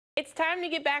time to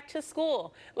get back to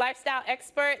school. Lifestyle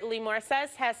expert Limor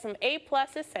has some A+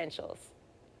 essentials.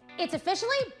 It's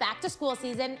officially back to school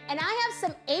season, and I have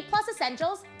some A+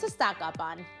 essentials to stock up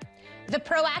on. The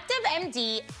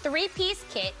ProactivMD 3-piece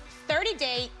kit,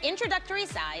 30-day introductory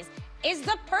size, is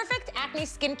the perfect acne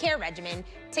skincare regimen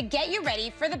to get you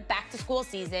ready for the back-to-school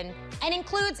season and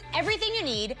includes everything you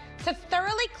need to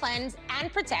thoroughly cleanse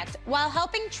and protect while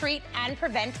helping treat and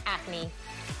prevent acne.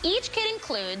 Each kit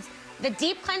includes the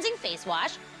deep cleansing face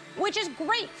wash, which is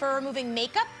great for removing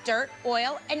makeup, dirt,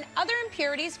 oil, and other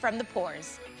impurities from the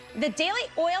pores. The Daily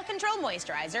Oil Control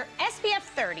Moisturizer, SPF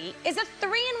 30, is a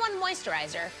 3-in-1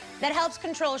 moisturizer that helps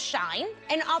control shine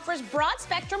and offers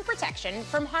broad-spectrum protection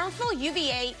from harmful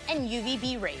UVA and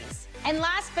UVB rays. And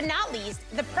last but not least,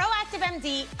 the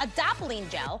ProactivMD Adapalene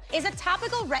Gel is a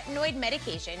topical retinoid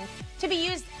medication to be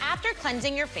used after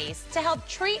cleansing your face to help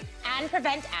treat and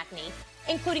prevent acne,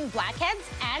 including blackheads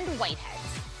and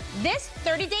whiteheads. This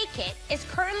 30-day kit is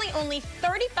currently only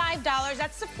 $35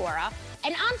 at Sephora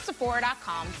and on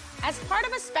Sephora.com as part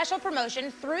of a special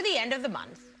promotion through the end of the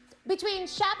month. Between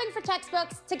shopping for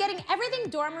textbooks to getting everything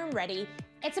dorm room ready,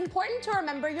 it's important to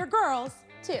remember your girls,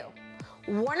 too.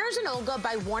 Warner's and Olga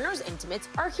by Warner's Intimates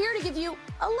are here to give you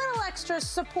a little extra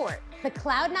support. The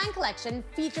Cloud9 collection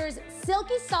features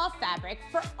silky soft fabric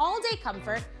for all-day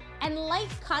comfort and light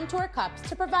contour cups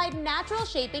to provide natural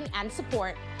shaping and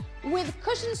support. With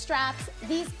cushion straps,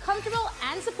 these comfortable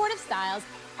and supportive styles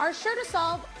are sure to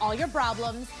solve all your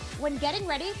problems when getting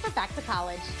ready for back to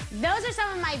college. Those are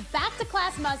some of my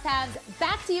back-to-class must-haves.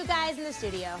 Back to you guys in the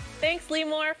studio. Thanks,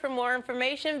 Limor. For more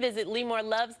information, visit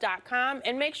LimorLoves.com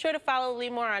and make sure to follow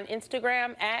Limor on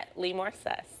Instagram at Limor.